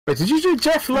Wait, did you do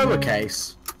Jeff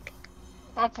lowercase?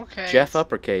 Uppercase. Jeff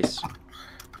uppercase.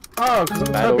 Oh, because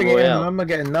I'm Battle typing it in Royale. and I'm not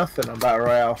getting nothing on Battle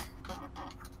Royale.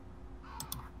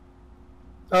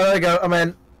 Oh, there you go. I'm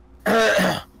in.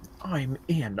 I'm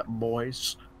in,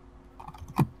 boys.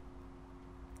 I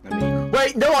mean,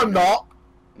 Wait, no, I'm not.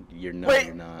 you're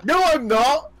Wait, not. no, I'm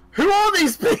not. Who are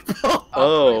these people?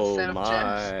 Oh instead of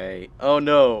my. Oh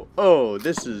no. Oh,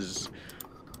 this is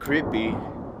creepy.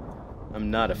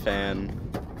 I'm not a fan.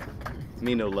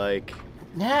 Me no like.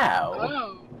 Now,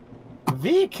 Oh.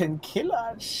 we can kill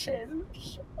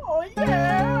ourselves. Oh,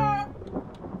 yeah.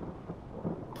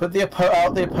 Put the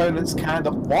out the opponent's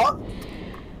candle. What?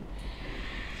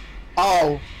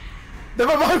 Oh.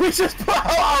 Never mind, we just put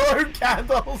out our own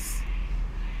candles.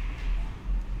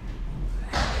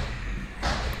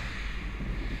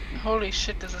 Holy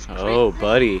shit, this is creepy. Oh,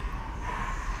 buddy.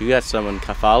 You got someone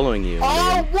following you. Oh,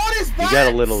 Liam. what is that?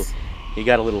 You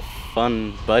got a little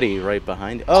fun buddy right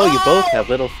behind you. Oh, you both have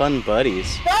little fun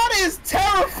buddies. That is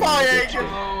terrifying.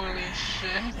 Holy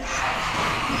shit.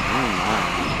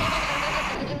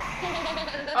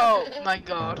 Oh, Oh my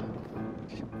god.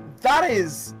 That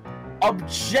is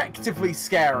objectively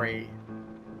scary.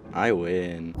 my. I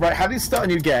win. Right, how do you start a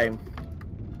new game?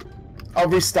 Oh,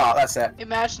 restart, that's it.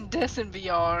 Imagine this in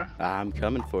VR. I'm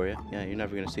coming for you. Yeah, you're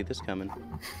never gonna see this coming.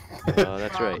 Oh,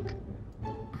 that's right.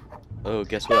 Oh,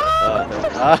 guess what?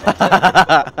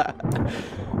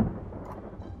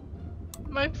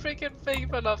 My freaking thing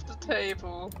fell off the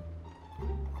table.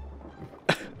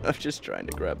 I'm just trying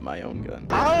to grab my own gun.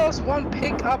 How does one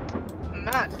pick up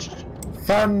match?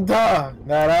 Thunder! Da,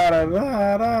 da, da,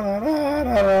 da, da,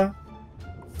 da, da.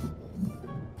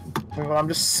 Well, I'm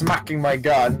just smacking my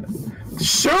gun.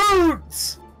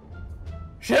 Shoot!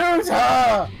 Shoot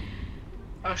her!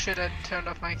 Oh shit, I turned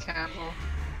off my candle.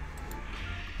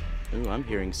 Ooh, I'm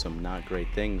hearing some not great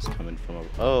things coming from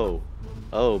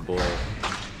oh boy.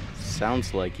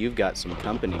 Sounds like you've got some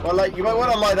company. Well, like, you might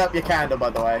want to light up your candle, by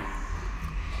the way.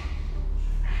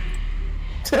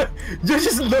 You're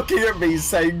just looking at me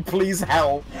saying, please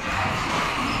help.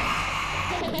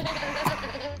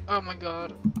 Oh my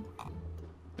god.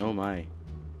 Oh my.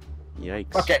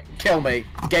 Yikes. Okay, kill me.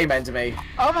 Game end me.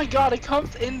 Oh my god, it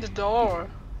comes in the door.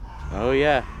 Oh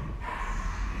yeah.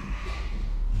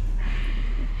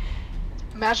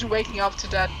 Imagine waking up to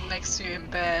that next to you in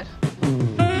bed.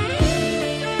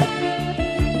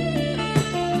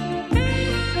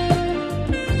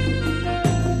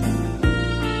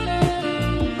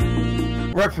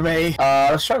 Rip for me.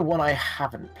 Let's try one I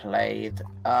haven't played.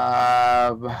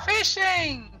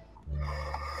 Fishing!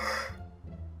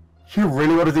 You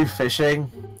really want to do fishing?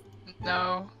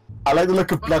 No. I like the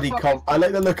look of What the fuck? I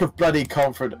like the look of bloody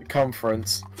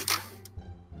conference.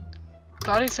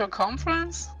 Bloody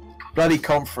circumference? Bloody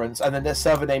conference, and then their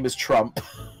server name is Trump.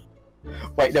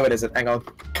 Wait, no, it isn't. Hang on.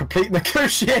 Complete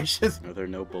negotiations. Are there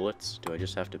no bullets? Do I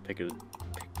just have to pick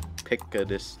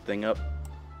this thing up?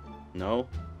 No?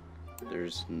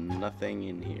 There's nothing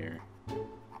in here.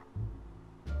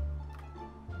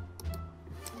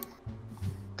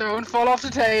 Don't fall off the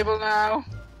table now.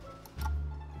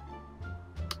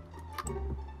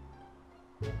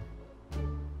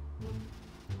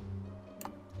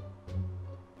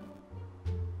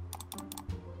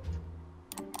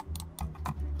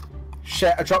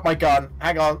 Shit, I dropped my gun.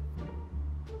 Hang on.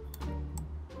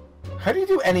 How do you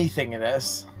do anything in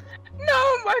this? No,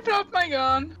 I dropped my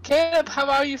gun. Caleb, how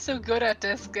are you so good at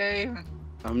this game?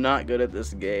 I'm not good at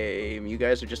this game. You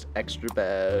guys are just extra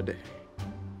bad.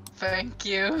 Thank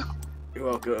you. You're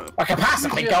welcome. What could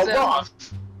possibly go wrong?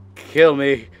 Kill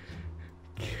me.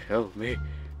 Kill me.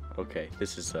 Okay,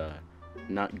 this is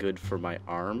not good for my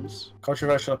arms.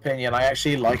 Controversial opinion. I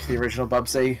actually like the original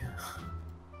Bubsy.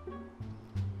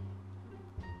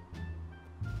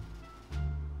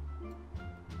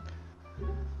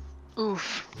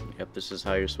 Oof. Yep, this is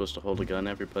how you're supposed to hold a gun,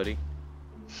 everybody.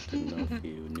 Didn't know if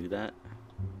you knew that.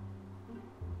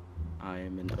 I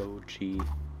am an OG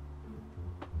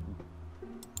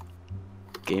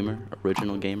gamer,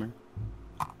 original gamer.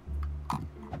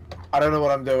 I don't know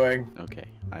what I'm doing. Okay,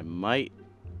 I might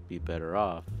be better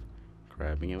off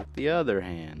grabbing it with the other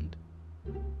hand.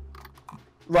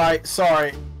 Right,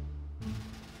 sorry.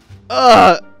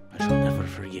 I shall never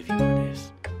forgive you for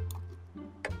this.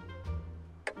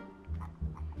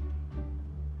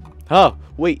 Oh,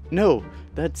 wait, no,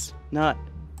 that's not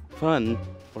fun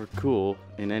or cool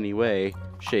in any way,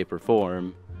 shape, or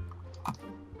form.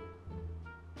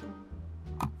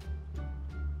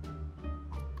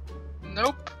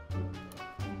 Nope.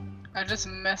 I just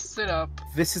messed it up.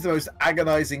 This is the most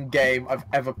agonizing game I've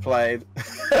ever played.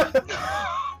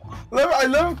 I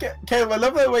love, Caleb, I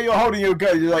love the way you're holding your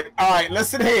gun. You're like, alright,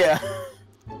 listen here.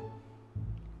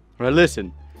 Right,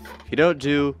 listen. If you don't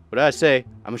do what I say,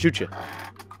 I'm gonna shoot you.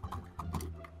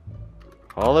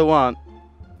 All I want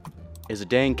is a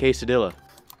dang quesadilla.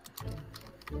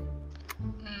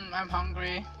 I'm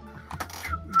hungry.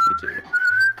 Me too.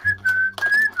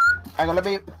 Hang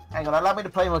on, allow me to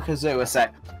play my kazoo a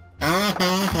sec.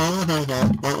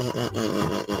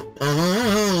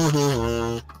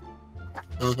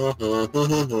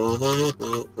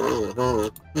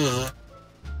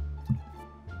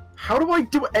 How do I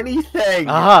do anything?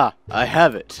 Aha! I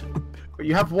have it.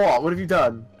 You have what? What have you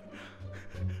done?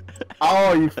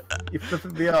 Oh, you flipped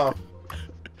me off.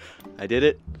 I did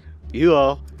it. You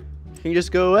all can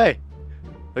just go away.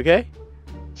 Okay?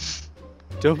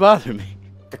 Don't bother me.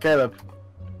 Caleb.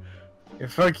 Yeah,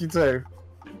 fuck you too.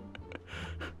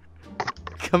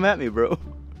 Come at me, bro.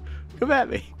 Come at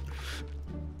me.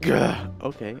 Gah.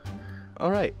 Okay.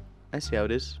 Alright. I see how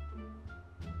it is.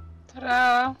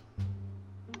 Ta-da!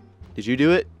 Did you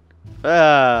do it?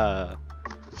 Ah.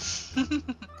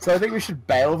 So I think we should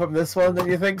bail from this one, don't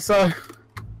you think so?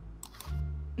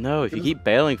 No, if you keep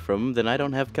bailing from them, then I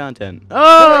don't have content.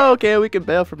 Oh, okay, we can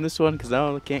bail from this one, because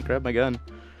now I can't grab my gun.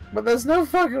 But there's no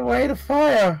fucking way to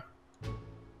fire.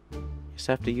 You just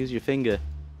have to use your finger.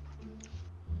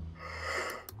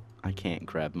 I can't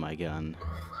grab my gun.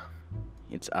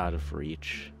 It's out of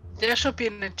reach. There should be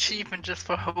an achievement just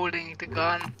for holding the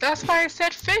gun. That's why I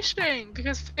said fishing,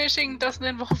 because fishing doesn't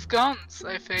involve guns,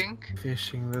 I think.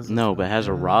 Fishing, No, but it has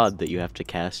a rod that you have to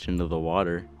cast into the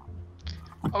water.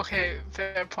 Okay,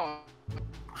 fair point.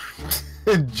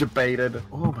 Debated.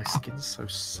 Oh, my skin's so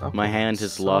soft. My hand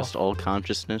has lost all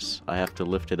consciousness. I have to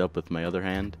lift it up with my other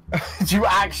hand. Do you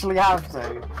actually have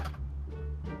to?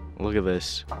 Look at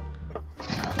this.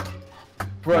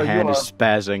 Bro, My hand is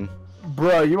spazzing.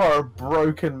 Bro, you are a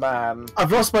broken man.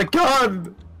 I've lost my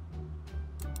gun!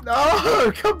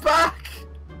 No, come back!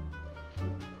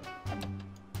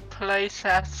 Play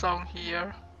sad song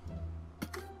here.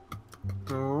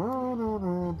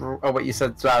 Oh wait, you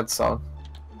said sad song.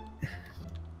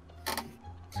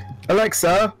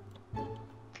 Alexa,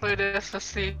 Play this for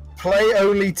see. play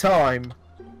Only Time.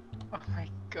 Oh my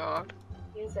god.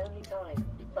 Use Only Time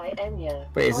by Enya.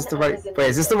 Wait, is this the right? Wait,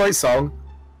 is this the right song?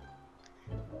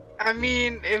 I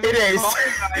mean, if It it's is.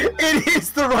 copyright, It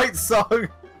is the right song.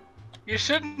 you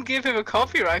shouldn't give him a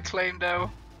copyright claim though.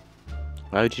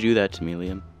 Why would you do that to me,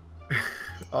 Liam?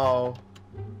 Oh.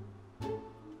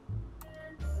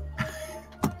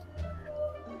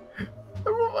 I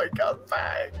want my gun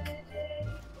back.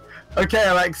 Okay,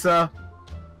 Alexa.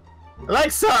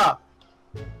 Alexa!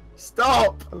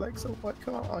 Stop! Alexa, why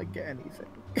can't I get anything?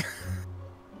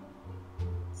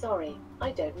 Sorry,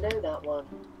 I don't know that one.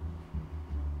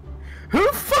 Who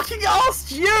fucking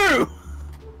asked you?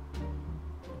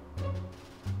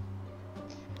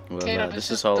 Well, Caleb this is is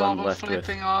just all I'm double left with.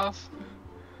 flipping off.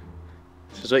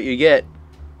 This is what you get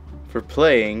for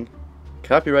playing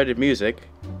copyrighted music.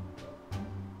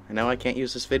 And now I can't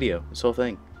use this video. This whole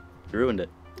thing. You ruined it.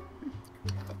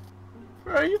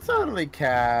 Bro, you totally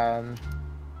can.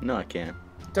 No, I can't.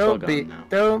 It's all gone now.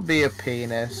 Don't be a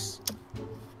penis.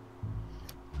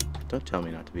 Don't tell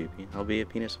me not to be a penis. I'll be a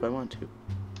penis if I want to.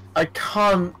 I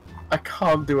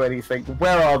can't do anything.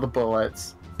 Where are the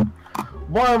bullets?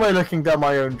 Why am I looking down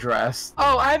my own dress?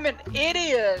 Oh, I'm an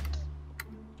idiot!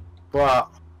 What?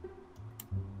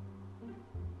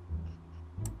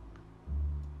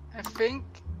 I think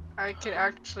I can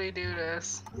actually do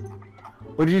this.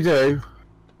 What did you do?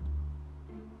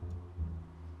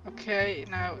 Okay,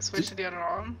 now switch to the other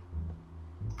arm.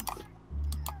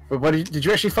 But what did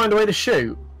you actually find a way to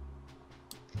shoot?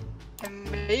 I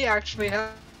may actually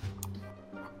have.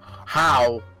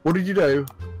 How? What did you do?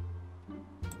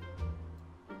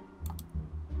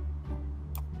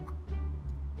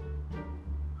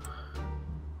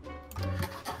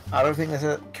 I don't think there's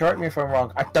a... Correct me if I'm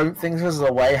wrong. I don't think there's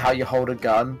a way how you hold a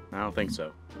gun. I don't think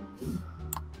so.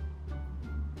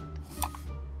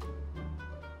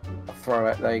 I'll throw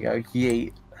it. There you go.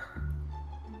 Yeet.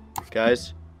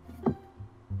 Guys,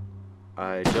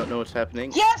 I don't know what's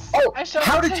happening. Yes! Oh, I shot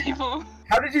how the did you- table!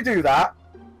 How did you do that?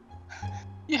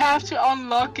 You have to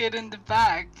unlock it in the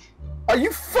back. Are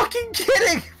you fucking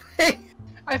kidding me?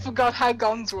 I forgot how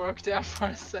guns work there for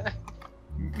a sec.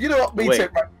 You know what? Me Wait. too.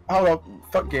 Right, hold on.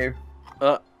 Fuck you.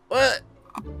 What?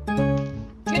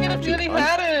 Caleb really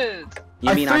had it! You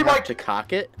I mean I threw have my- to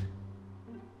cock it?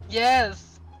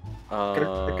 Yes!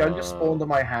 The gun just spawned in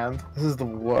my hand. This is the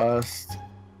worst.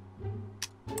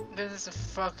 This is the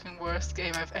fucking worst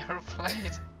game I've ever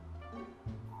played.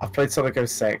 I've played Sonic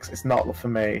 06. It's not for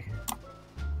me.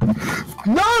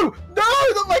 No! No!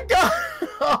 Not my gun!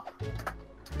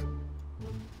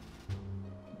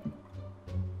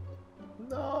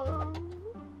 No!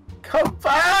 Come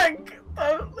back!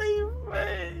 Don't leave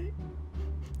me!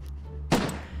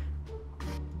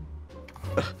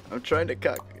 I'm trying to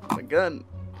cock my gun.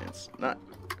 It's not.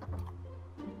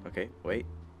 Okay, wait.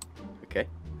 Okay.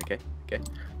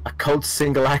 A Colt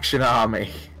single action army.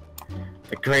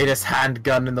 The greatest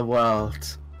handgun in the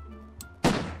world.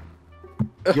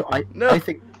 No. I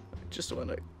think. Just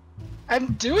wanna.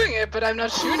 I'm doing it, but I'm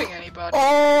not shooting anybody.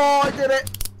 Oh, I did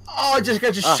it! Oh, I just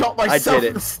shot myself I did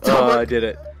in the it. stomach. Oh, I did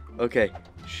it. Okay,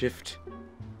 shift.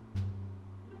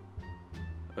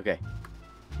 Okay.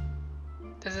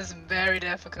 This is very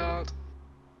difficult.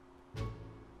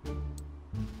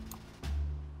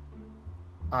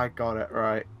 I got it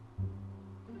right.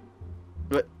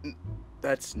 But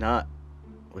that's not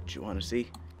what you want to see.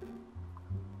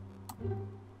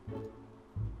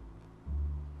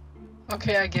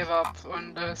 Okay, I give up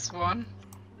on this one.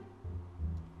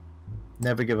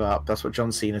 Never give up. That's what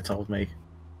John Cena told me.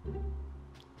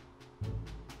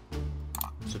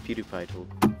 So PewDiePie told.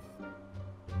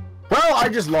 Well, I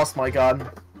just lost my gun.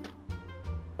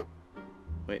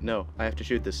 Wait, no, I have to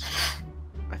shoot this.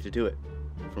 I have to do it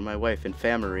for my wife and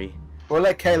family. We'll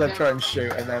let Caleb try and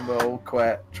shoot, and then we'll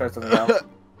quit. Try something else.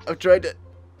 I've tried to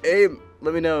aim.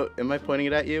 Let me know. Am I pointing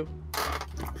it at you?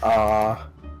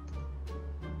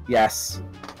 Yes.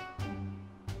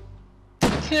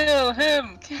 Kill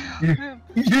him! Kill him!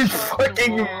 You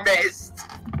fucking missed!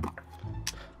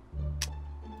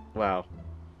 Wow.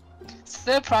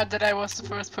 Still proud that I was the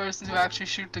first person to actually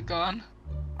shoot the gun.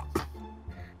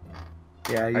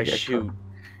 Yeah, I shoot.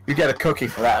 You get a cookie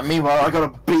for that. And meanwhile, I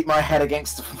gotta beat my head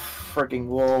against the frigging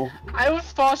wall. I would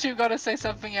thought you were gonna say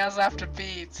something else after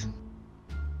beat.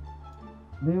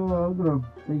 Meanwhile, I'm gonna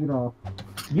beat it off.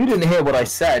 You didn't hear what I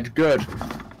said. Good.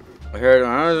 I heard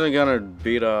I wasn't gonna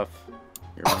beat off.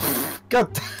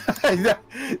 God.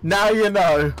 Now you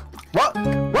know. What?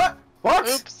 What? What?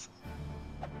 Oops.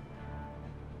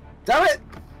 Damn it!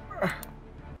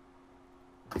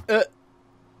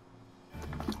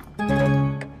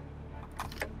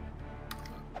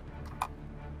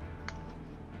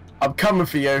 I'm coming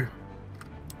for you.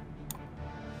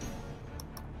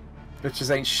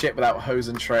 Bitches ain't shit without hoes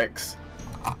and tricks.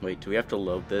 Wait, do we have to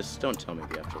load this? Don't tell me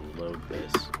we have to load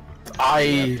this. I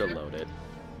We have to load it.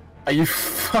 Are you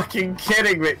fucking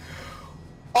kidding me?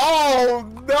 Oh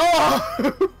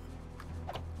no!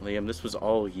 Liam, this was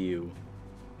all you.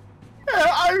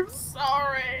 I'm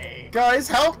sorry. Guys,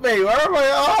 help me! Where are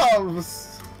my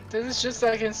arms? This is just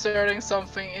like inserting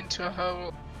something into a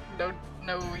hole. No,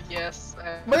 no, yes.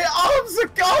 My arms are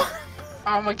gone.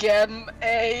 Armageddon,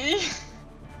 A.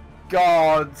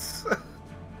 Gods.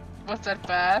 Was that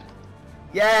bad?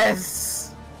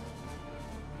 Yes.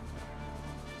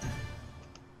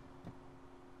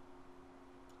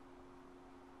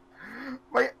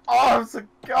 My arms are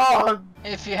gone.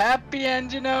 If you're happy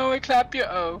and you know it, clap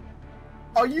your O.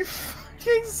 Are you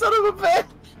fucking son of a bitch?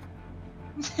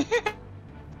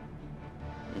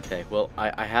 Okay, well,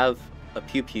 I have a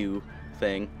pew-pew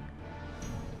thing.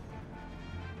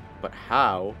 But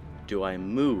how do I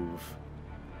move?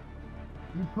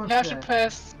 You have to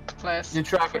press. You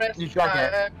track it. You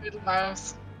track it. Middle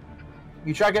mouse.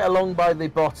 You drag it along by the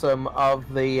bottom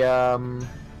of the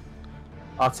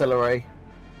artillery.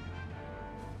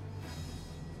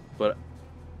 But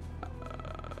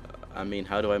I mean,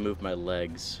 how do I move my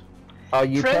legs? Oh,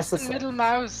 you press press the the middle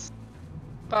mouse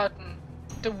button.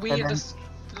 The wheel, then-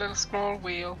 the little scroll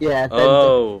wheel. yeah. Then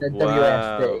Oh, the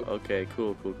wow. WSD. Okay,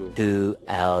 cool. 2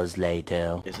 hours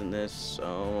later. Isn't this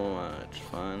so much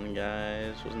fun,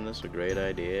 guys? Wasn't this a great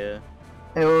idea?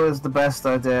 It was the best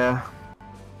idea.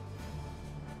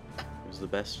 It was the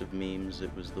best of memes, it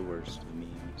was the worst of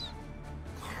memes.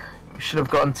 We should have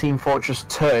gotten Team Fortress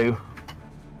 2.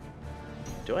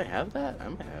 Do I have that? I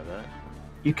might have that.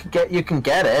 You can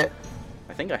get it.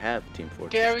 I think I have Team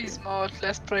Fortress. Gary's mod.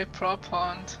 Let's play prop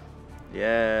hunt.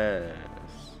 Yes.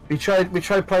 We tried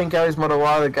playing Gary's mod a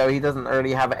while ago. He doesn't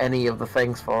really have any of the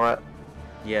things for it.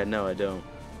 Yeah, no, I don't.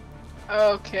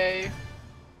 Okay.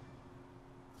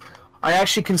 I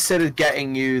actually considered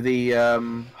getting you the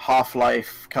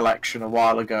Half-Life collection a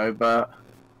while ago, but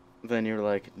Then you're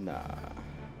like, nah.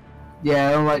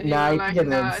 yeah, I'm like, You're nah, you like, can get it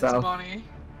nah, it's himself. money.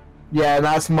 Yeah,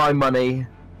 that's my money.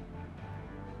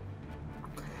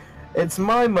 It's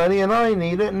my money and I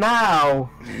need it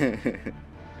now.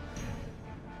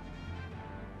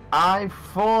 I've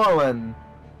fallen.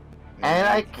 And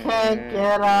I can't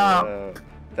get up.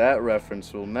 That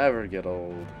reference will never get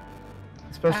old. I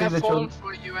Especially have the fallen children.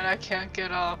 for you and I can't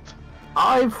get up.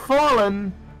 I've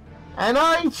fallen. And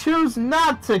I choose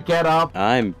not to get up.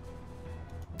 I'm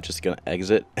just gonna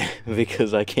exit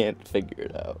because I can't figure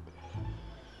it out.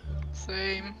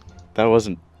 Same. That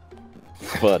wasn't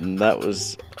fun. That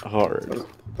was hard.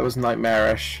 That was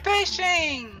nightmarish.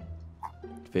 Fishing!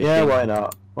 Yeah, why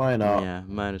not? Why not? Yeah,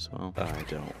 might as well. I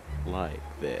don't like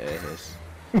this.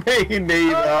 Me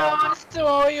neither. Oh no, after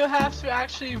all, you have to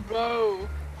actually row.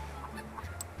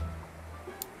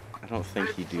 I don't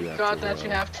think you do I have forgot to that row. you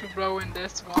have to row in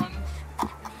this one.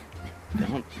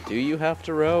 Do you have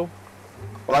to row?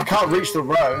 Well, I can't reach the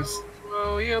rows.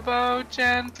 Row your boat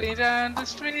gently down the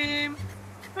stream.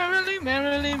 Merrily,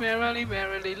 merrily, merrily,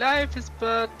 merrily, life is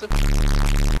but a...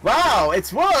 Wow,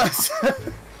 it's worse!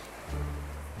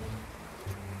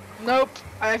 Nope,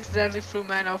 I accidentally threw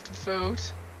mine off the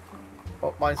boat.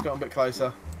 Oh, mine's got a bit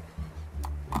closer.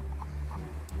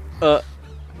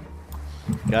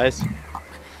 Guys?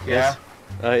 Yeah?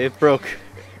 It broke.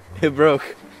 It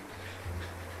broke.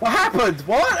 What happened?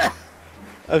 What?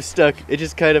 I'm stuck. It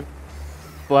just kind of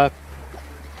flopped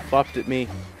at me.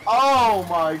 Oh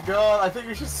my god, I think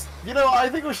we should... You know what, I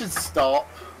think we should stop.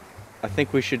 I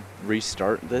think we should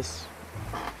restart this.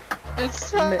 It's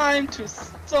time to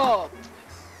stop.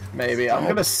 Maybe. I'm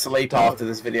gonna sleep after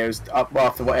this video's up,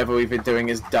 after whatever we've been doing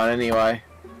is done anyway.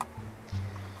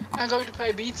 I'm going to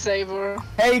play Beat Saber.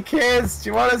 Hey kids,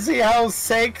 do you want to see how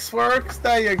 6 works?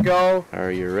 There you go.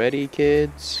 Are you ready,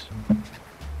 kids? Aye,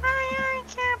 aye,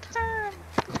 Captain.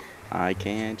 I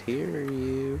can't hear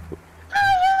you. Aye,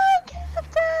 aye,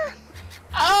 Captain.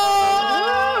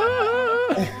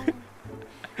 Oh!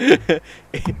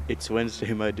 It's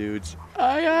Wednesday, my dudes.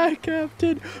 Aye, aye,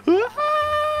 Captain.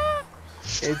 Ah!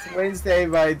 It's Wednesday,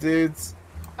 my dudes.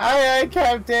 Aye, aye,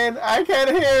 Captain. I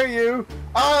can hear you.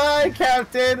 Aye,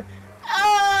 Captain.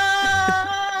 Ah!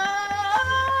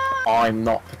 I'm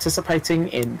not participating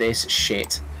in this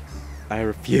shit. I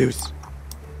refuse.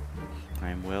 I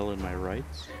am well in my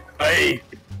rights. I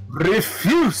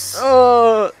refuse.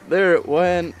 Oh, there it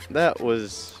went. That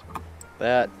was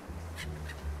that.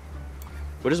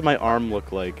 What does my arm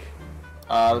look like?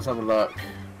 Let's have a look.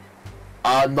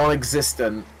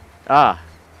 Non-existent. Ah,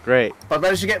 great. But I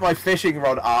managed to get my fishing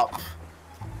rod up.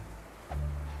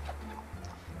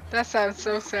 That sounds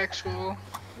so sexual.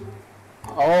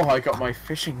 Oh, I got my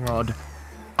fishing rod.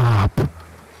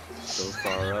 So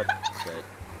far up that.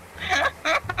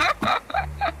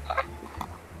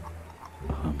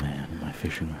 Oh man, my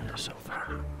fishing rod is so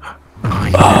far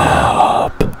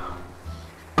up.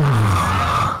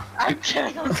 I'm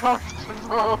getting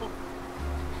uncomfortable.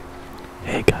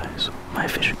 Hey guys, my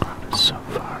fishing rod is so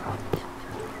far up.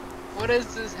 What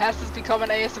is this? Has this become an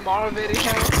ASMR video?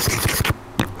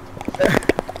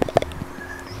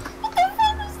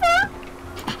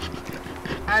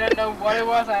 I don't know what it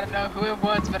was, I don't know who it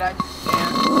was, but I...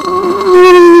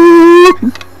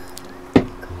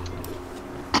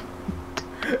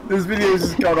 Yeah. This video's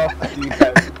just gone off the deep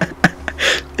end.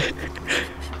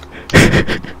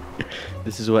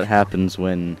 This is what happens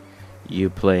when you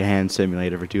play Hand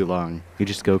Simulator for too long. You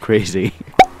just go crazy.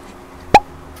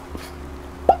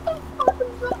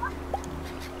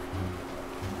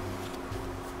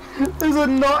 These are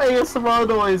not ASMR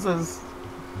noises.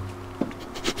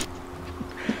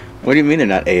 What do you mean they're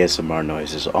not ASMR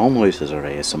noises? All noises are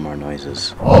ASMR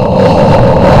noises.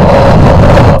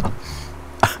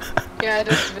 Yeah,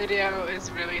 this video is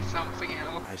really something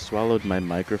else. I swallowed my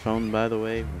microphone, by the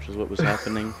way, which is what was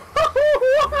happening.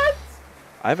 What?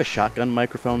 I have a shotgun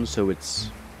microphone, so it's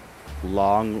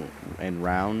long and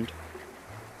round.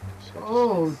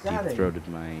 So I just deep-throated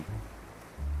my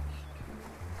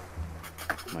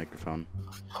microphone.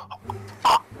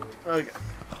 Okay.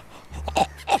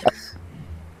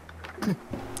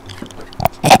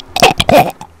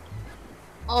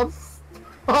 Oh,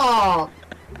 stop!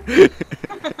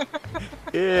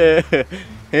 Yeah.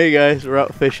 Hey guys, we're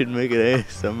out fishing, making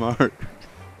ASMR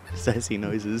sassy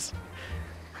noises.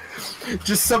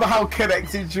 Just somehow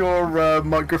connected your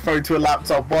microphone to a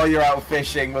laptop while you're out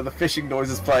fishing, where the fishing noise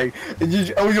is playing,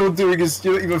 and all you're doing is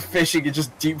you're not even fishing, you're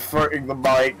just deep throating the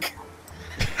mic.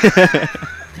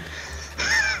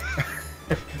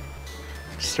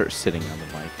 Start sitting on the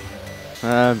mic.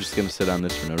 I'm just gonna sit on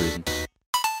this for no reason.